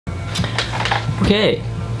Okay,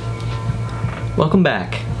 welcome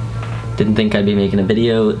back. Didn't think I'd be making a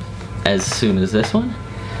video as soon as this one,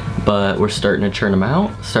 but we're starting to churn them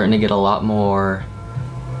out, starting to get a lot more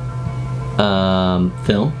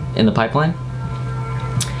film in the pipeline.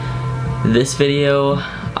 This video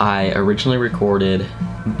I originally recorded,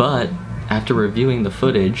 but after reviewing the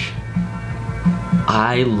footage,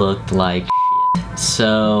 I looked like shit.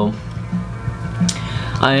 So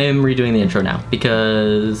I am redoing the intro now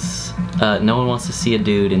because no one wants to see a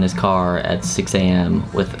dude in his car at 6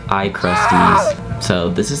 a.m. with eye crusties. So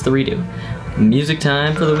this is the redo. Music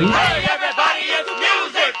time for the week. Hey everybody, it's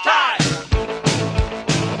music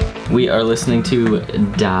time! We are listening to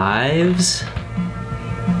DIIV's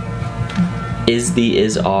Is the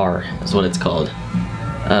Is Are is what it's called.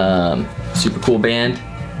 Super cool band.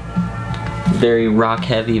 Very rock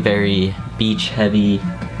heavy, very beach heavy.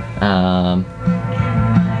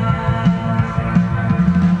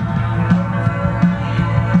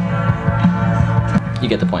 You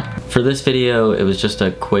get the point. For this video, it was just a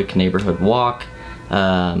quick neighborhood walk.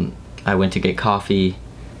 I went to get coffee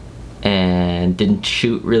and didn't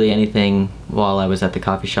shoot really anything while I was at the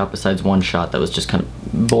coffee shop besides one shot that was just kind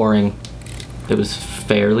of boring. It was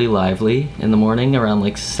fairly lively in the morning, around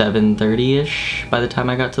like 7:30-ish by the time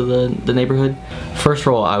I got to the neighborhood. First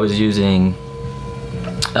roll, I was using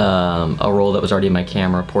a roll that was already in my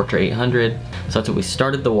camera, Portra 800. So that's what we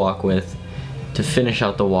started the walk with. To finish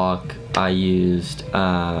out the walk, I used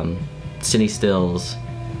Cinestill's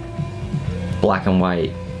black and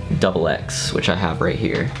white BWXX, which I have right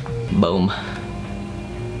here. Boom.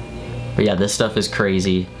 But yeah, this stuff is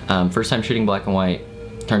crazy. First time shooting black and white,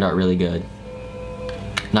 turned out really good.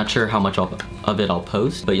 Not sure how much of it I'll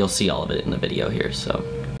post, but you'll see all of it in the video here, so.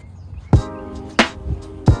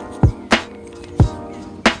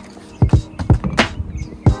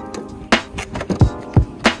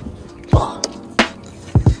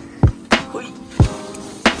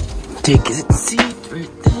 Take a seat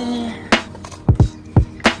right there.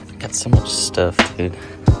 Got so much stuff, dude.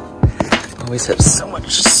 Always have so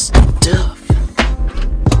much stuff.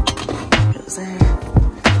 Goes there,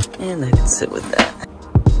 and I can sit with that.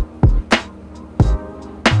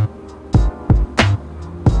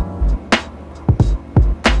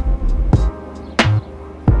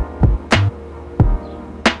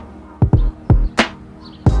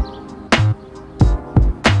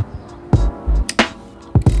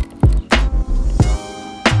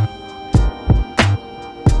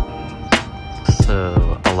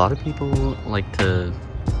 A lot of people like to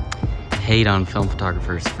hate on film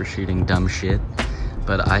photographers for shooting dumb shit,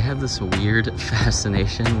 but I have this weird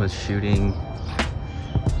fascination with shooting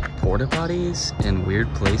porta potties in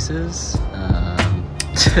weird places.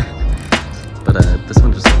 But this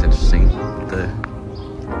one just looked interesting. The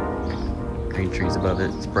green trees above it,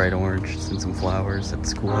 it's bright orange, and some flowers at the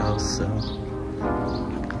schoolhouse, so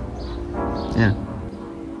yeah.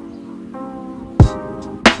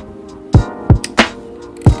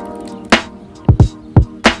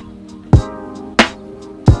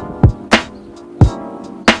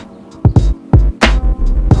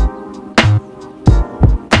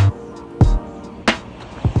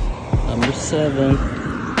 Number 7,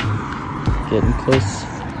 getting close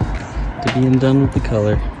to being done with the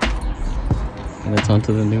color, and it's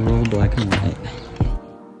onto the new roll black and white.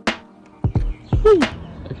 Woo.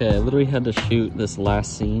 Okay, I literally had to shoot this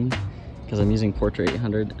last scene because I'm using Portra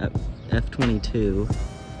 800 at f/22,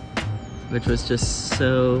 which was just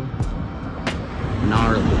so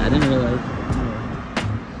gnarly. I didn't realize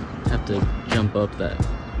I have to jump up that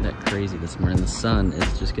crazy this morning. The sun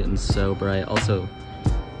is just getting so bright. Also,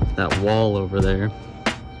 that wall over there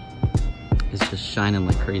is just shining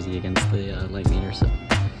like crazy against the light meter. So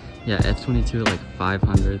yeah, f/22 at like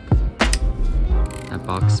 500 at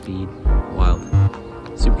box speed. Wild.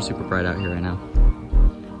 Super bright out here right now.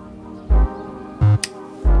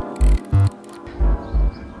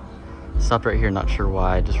 Stopped right here, not sure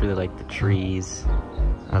why. I just really like the trees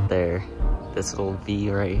out there. This little V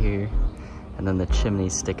right here, and then the chimney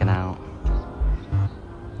sticking out.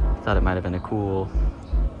 Thought it might have been a cool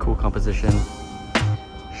composition.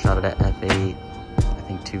 Shot it at f8, I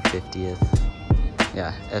think 250th.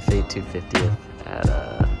 Yeah, f8 250th at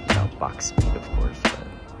you know, box speed, of course. But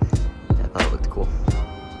yeah, I thought it looked cool.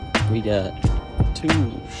 We got 2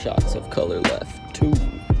 shots of color left. 2.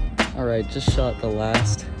 All right, just shot the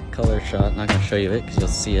last color shot. Not gonna show you it because you'll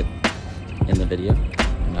see it in the video.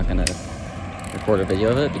 I'm not gonna record a video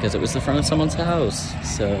of it because it was the front of someone's house.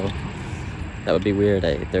 So that would be weird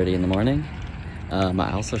at 8:30 in the morning.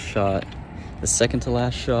 I also shot the second to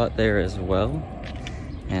last shot there as well,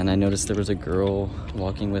 and I noticed there was a girl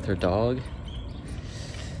walking with her dog.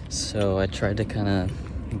 So I tried to kind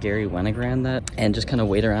of Gary Winogrand that and just kind of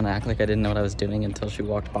wait around and act like I didn't know what I was doing until she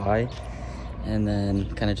walked by. And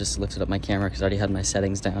then kind of just lifted up my camera because I already had my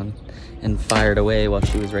settings down and fired away while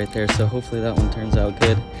she was right there. So hopefully that one turns out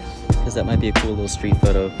good, because that might be a cool little street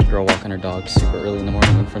photo of a girl walking her dog super early in the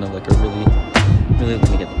morning in front of like a really,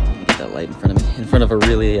 let me get that light in front of me, in front of a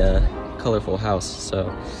really colorful house.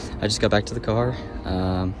 So I just got back to the car.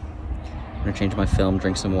 I'm gonna change my film,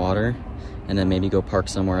 drink some water, and then maybe go park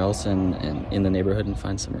somewhere else and in the neighborhood and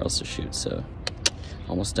find somewhere else to shoot. So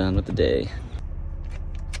almost done with the day.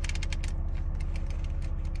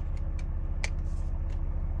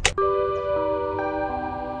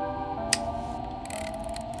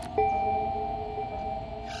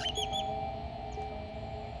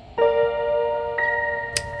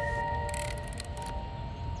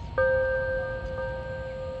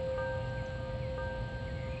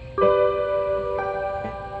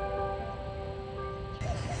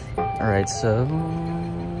 All right, so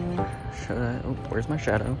where's my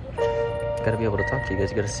shadow? Gotta be able to talk to you guys.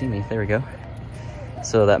 You gotta see me. There we go.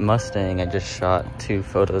 So that Mustang I just shot 2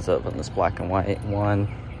 photos of on this black and white one.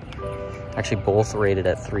 Actually, both rated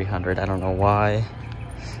at 300. I don't know why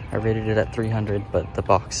I rated it at 300, but the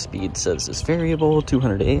box speed says it's variable,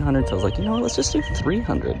 200 to 800. So I was like, you know what? Let's just do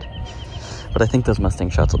 300. But I think those Mustang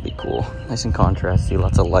shots will be cool. Nice and contrasty,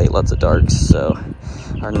 lots of light, lots of darks. So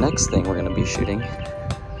our next thing we're gonna be shooting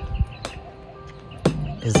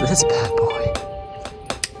is this bad boy.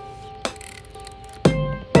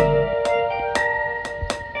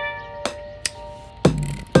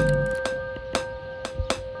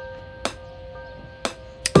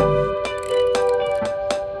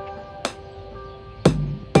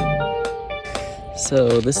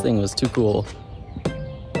 So this thing was too cool.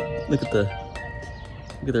 Look at the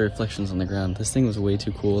reflections on the ground. This thing was way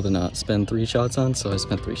too cool to not spend 3 shots on, so I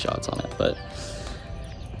spent 3 shots on it. But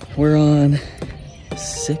we're on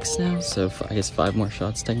 6 now, so I guess 5 more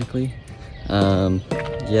shots technically.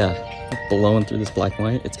 Yeah, blowing through this black and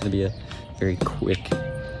white. It's gonna be a very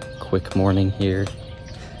quick morning here,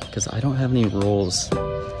 because I don't have any rolls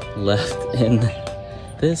left in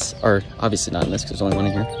this, or obviously not in this because there's only one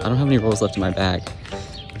in here. I don't have any rolls left in my bag,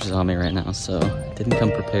 which is on me right now, so I didn't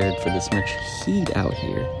come prepared for this much heat out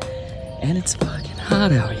here. And it's fucking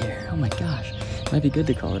hot out here. Oh my gosh, might be good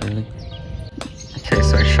to call it early. Okay,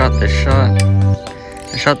 so I shot this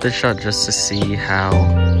shot just to see how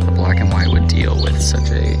the black and white would deal with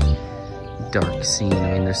such a dark scene.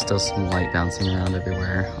 I mean, there's still some light bouncing around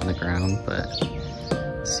everywhere on the ground, but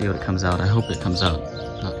see what it comes out. I hope it comes out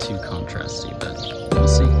not too contrasty, but we'll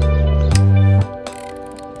see.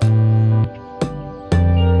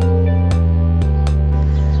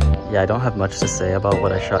 Yeah, I don't have much to say about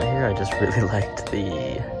what I shot here. I just really liked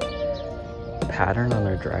the pattern on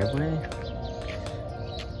their driveway.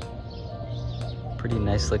 Pretty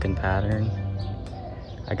nice looking pattern.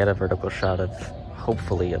 I got a vertical shot of,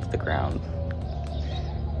 hopefully, of the ground.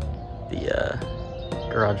 The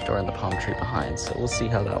garage door and the palm tree behind, so we'll see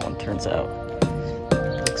how that one turns out.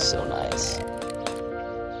 It looks so nice.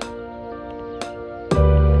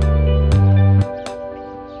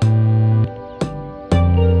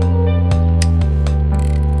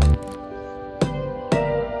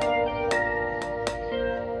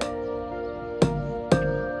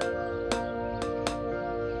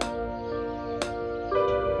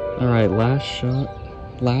 All right,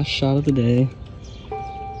 last shot of the day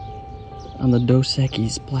on the Dos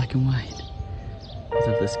Equis black and white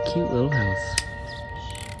of this cute little house.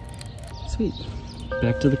 Sweet.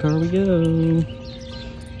 Back to the car we go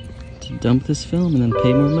to dump this film and then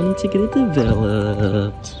pay more money to get it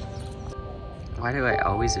developed. Why do I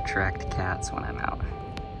always attract cats when I'm out?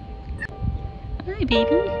 Hi,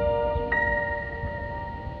 baby.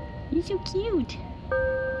 You're so cute.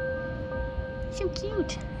 So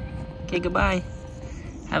cute. Okay, goodbye.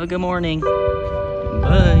 Have a good morning.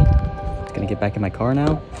 Bye. Gonna get back in my car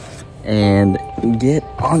now and get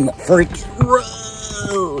on the freaking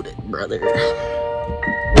road, brother.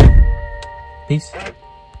 Peace.